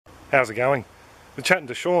How's it going? We're chatting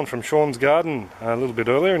to Shaun from Shaun's Garden a little bit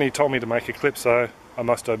earlier, and he told me to make a clip, so I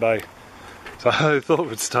must obey. So I thought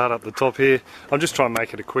we'd start up the top here. I'm just trying to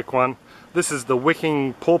make it a quick one. This is the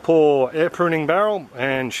Wicking pawpaw air pruning barrel,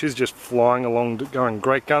 and she's just flying along, going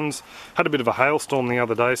great guns. Had a bit of a hailstorm the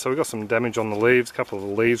other day, so we got some damage on the leaves. A couple of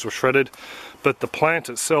the leaves were shredded, but the plant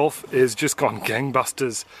itself is just gone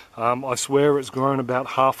gangbusters. I swear it's grown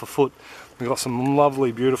about half a foot. We've got some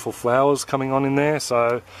lovely, beautiful flowers coming on in there,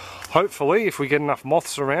 so hopefully if we get enough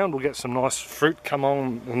moths around, we'll get some nice fruit come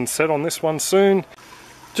on and set on this one soon.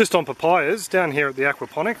 Just on papayas, down here at the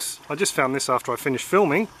Aquaponics, I just found this after I finished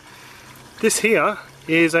filming. This here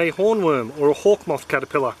is a hornworm, or a hawk moth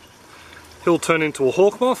caterpillar. He'll turn into a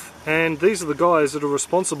hawk moth, and these are the guys that are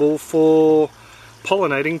responsible for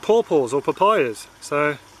pollinating pawpaws or papayas.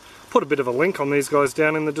 So put a bit of a link on these guys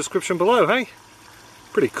down in the description below, hey?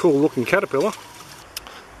 Pretty cool looking caterpillar.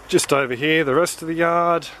 Just over here, the rest of the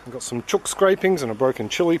yard, I've got some chook scrapings and a broken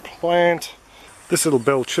chili plant. This little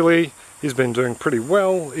bell chili, he's been doing pretty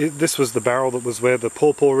well. This was the barrel that was where the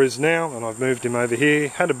pawpaw is now, and I've moved him over here.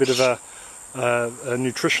 Had a bit of a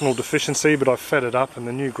nutritional deficiency, but I've fed it up and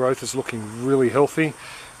the new growth is looking really healthy,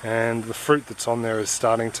 and the fruit that's on there is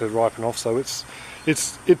starting to ripen off, so it's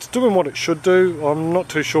doing what it should do. I'm not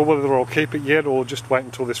too sure whether I'll keep it yet or just wait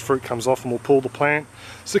until this fruit comes off and we'll pull the plant.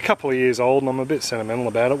 It's a couple of years old and I'm a bit sentimental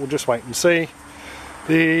about it. We'll just wait and see.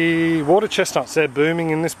 The water chestnuts, they're booming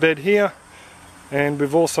in this bed here, and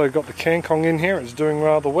we've also got the kangkong in here. It's doing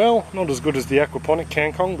rather well. Not as good as the aquaponic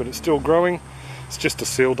kangkong, but it's still growing. It's just a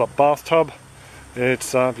sealed up bathtub.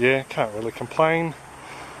 It's yeah, can't really complain.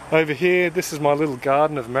 Over here, this is my little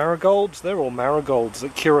garden of marigolds. They're all marigolds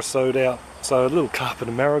that Kira sowed out. So a little carpet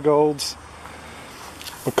of marigolds.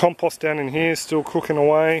 The compost down in here is still cooking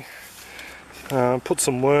away. Put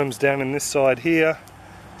some worms down in this side here.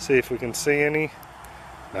 See if we can see any.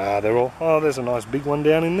 Nah, they're all... Oh, there's a nice big one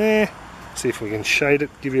down in there. See if we can shade it,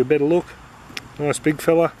 give you a better look. Nice big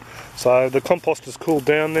fella. So the compost has cooled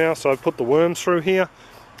down now, so I've put the worms through here.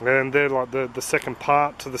 And they're like the second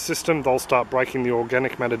part to the system. They'll start breaking the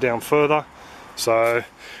organic matter down further. So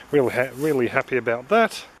really happy about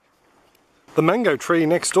that. The mango tree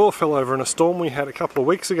next door fell over in a storm we had a couple of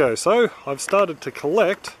weeks ago, so I've started to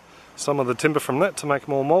collect some of the timber from that to make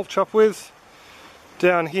more mulch up with.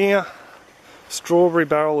 Down here, strawberry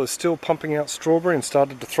barrel is still pumping out strawberry and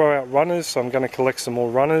started to throw out runners, so I'm going to collect some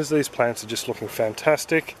more runners. These plants are just looking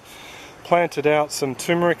fantastic. Planted out some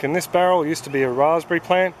turmeric in this barrel. It used to be a raspberry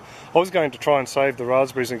plant. I was going to try and save the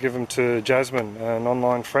raspberries and give them to Jasmine, an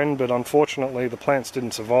online friend, but unfortunately the plants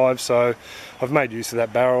didn't survive, so I've made use of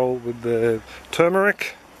that barrel with the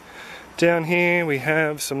turmeric. Down here we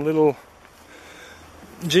have some little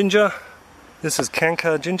ginger. This is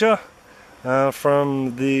canker ginger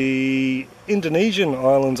from the Indonesian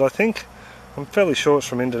islands, I think. I'm fairly sure it's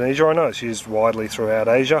from Indonesia. I know it's used widely throughout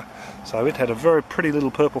Asia. So it had a very pretty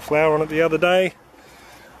little purple flower on it the other day.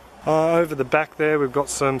 Over the back there we've got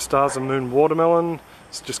some Stars and Moon watermelon.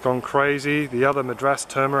 It's just gone crazy. The other Madras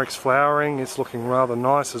turmeric's flowering. It's looking rather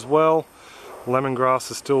nice as well.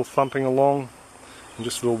 Lemongrass is still thumping along. And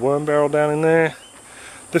just a little worm barrel down in there.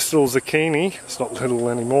 This little zucchini, it's not little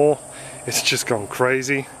anymore. It's just gone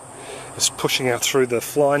crazy. It's pushing out through the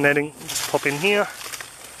fly netting. Just pop in here.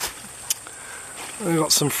 We've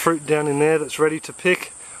got some fruit down in there that's ready to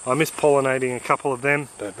pick. I missed pollinating a couple of them,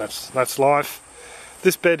 but that's life.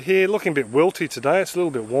 This bed here, looking a bit wilty today. It's a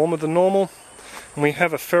little bit warmer than normal. And we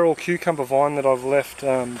have a feral cucumber vine that I've left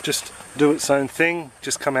just do its own thing.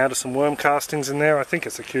 Just come out of some worm castings in there. I think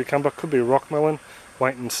it's a cucumber, could be a rock melon.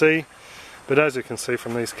 Wait and see. But as you can see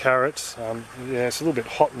from these carrots, yeah, it's a little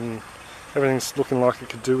bit hot and everything's looking like it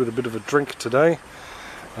could do with a bit of a drink today.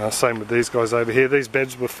 Same with these guys over here. These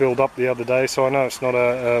beds were filled up the other day, so I know it's not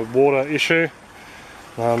a water issue.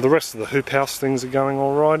 The rest of the hoop house things are going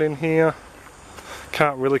alright in here.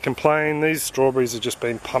 Can't really complain. These strawberries have just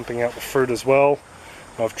been pumping out the fruit as well.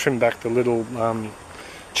 I've trimmed back the little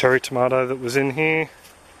cherry tomato that was in here.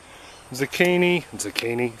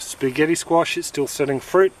 Zucchini, spaghetti squash, it's still setting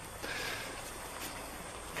fruit.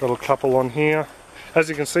 Got a couple on here. As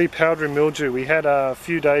you can see, powdery mildew. We had a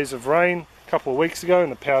few days of rain a couple of weeks ago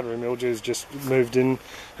and the powdery mildew has just moved in.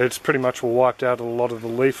 It's pretty much all wiped out a lot of the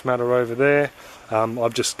leaf matter over there.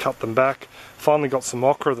 I've just cut them back. Finally got some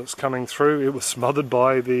okra that's coming through. It was smothered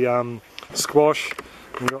by the squash.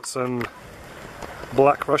 We've got some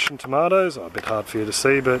black Russian tomatoes. A bit hard for you to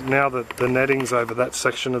see, but now that the netting's over that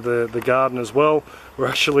section of the garden as well, we're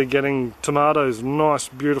actually getting tomatoes, nice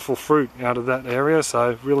beautiful fruit out of that area,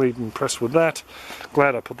 so really impressed with that.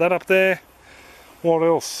 Glad I put that up there. What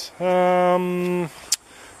else?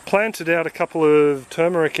 planted out a couple of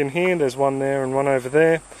turmeric in here. There's one there and one over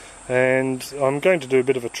there. And I'm going to do a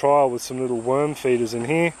bit of a trial with some little worm feeders in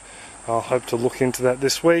here. I'll hope to look into that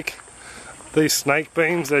this week. These snake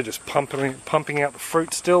beans, they're just pumping out the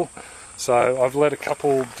fruit still. So I've let a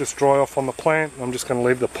couple just dry off on the plant. I'm just going to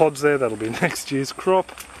leave the pods there. That'll be next year's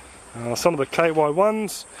crop. Some of the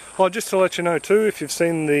KY1s. Oh, just to let you know too, if you've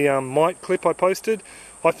seen the mite clip I posted,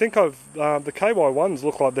 I think the KY1s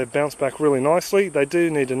look like they've bounced back really nicely. They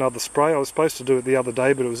do need another spray. I was supposed to do it the other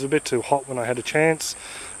day, but it was a bit too hot when I had a chance.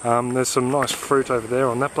 There's some nice fruit over there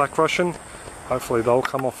on that Black Russian. Hopefully they'll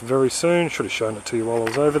come off very soon. Should have shown it to you while I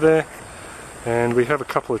was over there. And we have a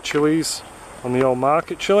couple of chilies on the old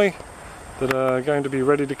market chili that are going to be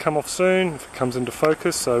ready to come off soon if it comes into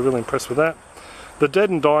focus, so really impressed with that. The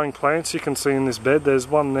dead and dying plants you can see in this bed, there's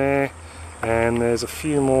one there and there's a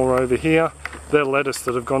few more over here. They're lettuce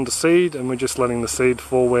that have gone to seed, and we're just letting the seed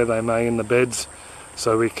fall where they may in the beds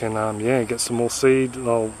so we can get some more seed.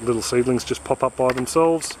 Little seedlings just pop up by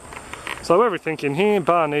themselves. So everything in here,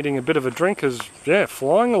 bar needing a bit of a drink, is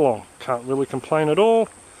flying along. Can't really complain at all.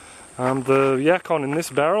 The yacon in this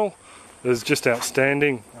barrel is just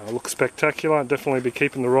outstanding. Looks spectacular. Definitely be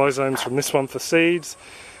keeping the rhizomes from this one for seeds.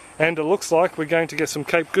 And it looks like we're going to get some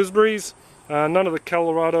Cape gooseberries. None of the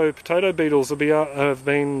Colorado potato beetles have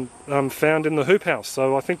been found in the hoop house,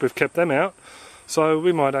 so I think we've kept them out. So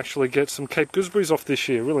we might actually get some Cape gooseberries off this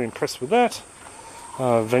year. Really impressed with that.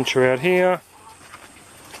 Venture out here.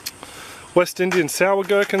 West Indian sour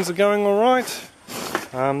gherkins are going alright.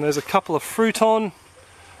 There's a couple of fruit on.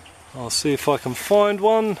 I'll see if I can find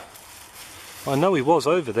one. I know he was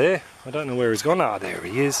over there. I don't know where he's gone. Ah, there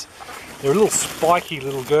he is. They're a little spiky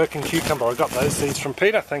little gherkin cucumber. I got those seeds from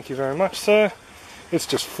Peter. Thank you very much, sir. It's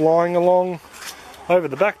just flying along. Over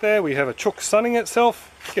the back there we have a chook sunning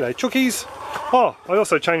itself. G'day chookies. Oh, I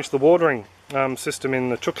also changed the watering system in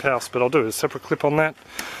the chook house, but I'll do a separate clip on that.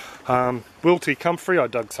 Wilty comfrey, I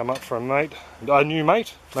dug some up for a new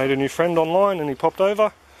mate, made a new friend online, and he popped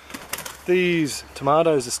over. These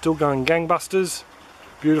tomatoes are still going gangbusters.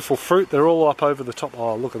 Beautiful fruit, they're all up over the top.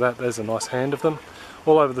 Oh, look at that, there's a nice hand of them.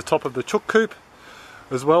 All over the top of the chook coop,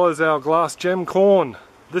 as well as our glass gem corn.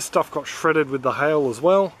 This stuff got shredded with the hail as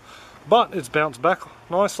well, but it's bounced back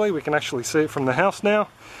nicely. We can actually see it from the house now.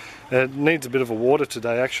 It needs a bit of a water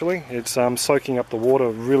today actually. It's soaking up the water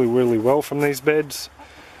really well from these beds.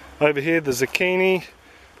 Over here the zucchini.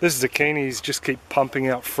 This zucchinis just keep pumping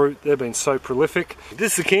out fruit. They've been so prolific.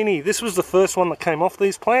 This zucchini, this was the first one that came off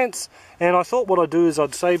these plants, and I thought what I'd do is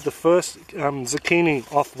I'd save the first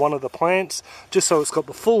zucchini off one of the plants just so it's got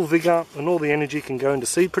the full vigour and all the energy can go into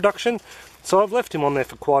seed production. So I've left him on there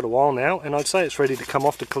for quite a while now, and I'd say it's ready to come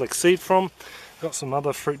off to collect seed from. Got some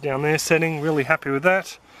other fruit down there setting, really happy with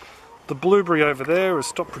that. The blueberry over there has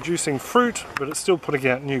stopped producing fruit, but it's still putting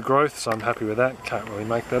out new growth, so I'm happy with that. Can't really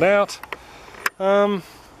make that out.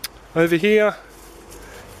 Over here,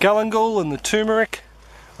 galangal and the turmeric,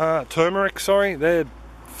 they're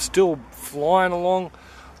still flying along,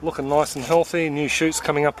 looking nice and healthy. New shoots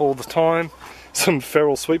coming up all the time. Some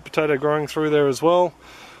feral sweet potato growing through there as well.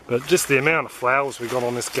 But just the amount of flowers we got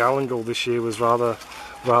on this galangal this year was rather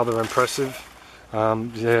impressive.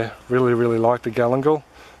 Really like the galangal.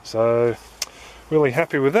 So really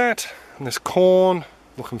happy with that. And this corn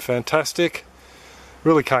looking fantastic.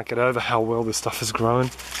 Really can't get over how well this stuff is growing.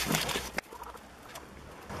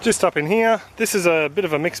 Just up in here, this is a bit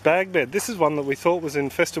of a mixed bag bed. This is one that we thought was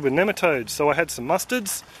infested with nematodes. So I had some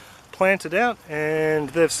mustards planted out and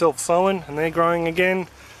they've self-sown and they're growing again.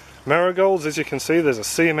 Marigolds, as you can see, there's a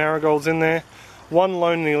sea of marigolds in there. One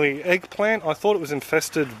lonely eggplant, I thought it was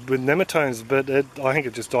infested with nematodes, but I think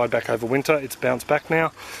it just died back over winter. It's bounced back now.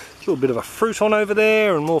 A little bit of a fruit on over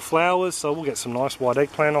there and more flowers, so we'll get some nice white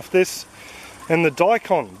eggplant off this. And the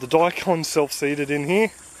daikon self-seeded in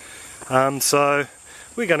here. So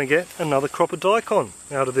we're going to get another crop of daikon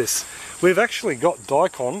out of this. We've actually got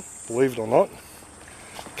daikon, believe it or not,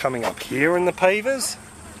 coming up here in the pavers.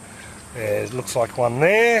 There looks like one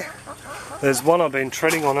there. There's one I've been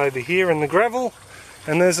treading on over here in the gravel.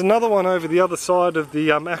 And there's another one over the other side of the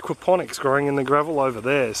aquaponics growing in the gravel over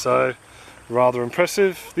there. So rather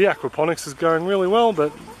impressive. The aquaponics is going really well,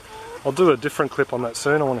 but I'll do a different clip on that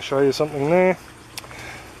soon. I want to show you something there.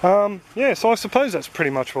 So I suppose that's pretty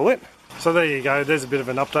much all it. So there you go, there's a bit of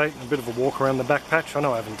an update, a bit of a walk around the back patch. I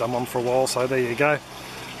know I haven't done one for a while, so there you go.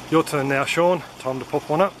 Your turn now, Shaun. Time to pop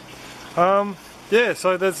one up.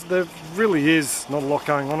 So there really is not a lot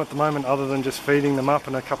going on at the moment other than just feeding them up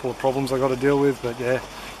and a couple of problems I got to deal with, but yeah,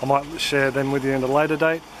 I might share them with you at a later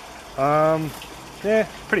date.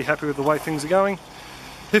 Pretty happy with the way things are going.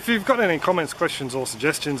 If you've got any comments, questions or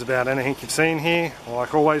suggestions about anything you've seen here,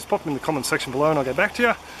 like always, pop them in the comment section below and I'll get back to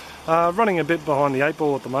you. Running a bit behind the 8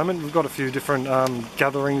 ball at the moment. We've got a few different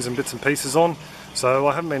gatherings and bits and pieces on, so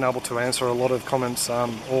I haven't been able to answer a lot of comments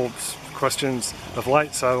or questions of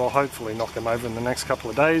late, so I'll hopefully knock them over in the next couple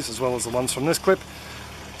of days, as well as the ones from this clip.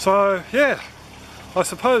 So yeah, I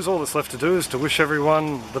suppose all that's left to do is to wish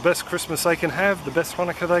everyone the best Christmas they can have, the best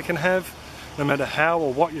Hanukkah they can have, no matter how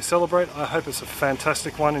or what you celebrate. I hope it's a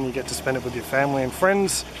fantastic one and you get to spend it with your family and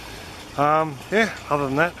friends. Yeah, other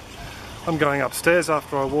than that, I'm going upstairs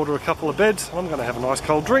after I water a couple of beds. I'm going to have a nice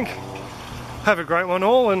cold drink. Have a great one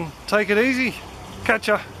all and take it easy. Catch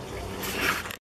ya.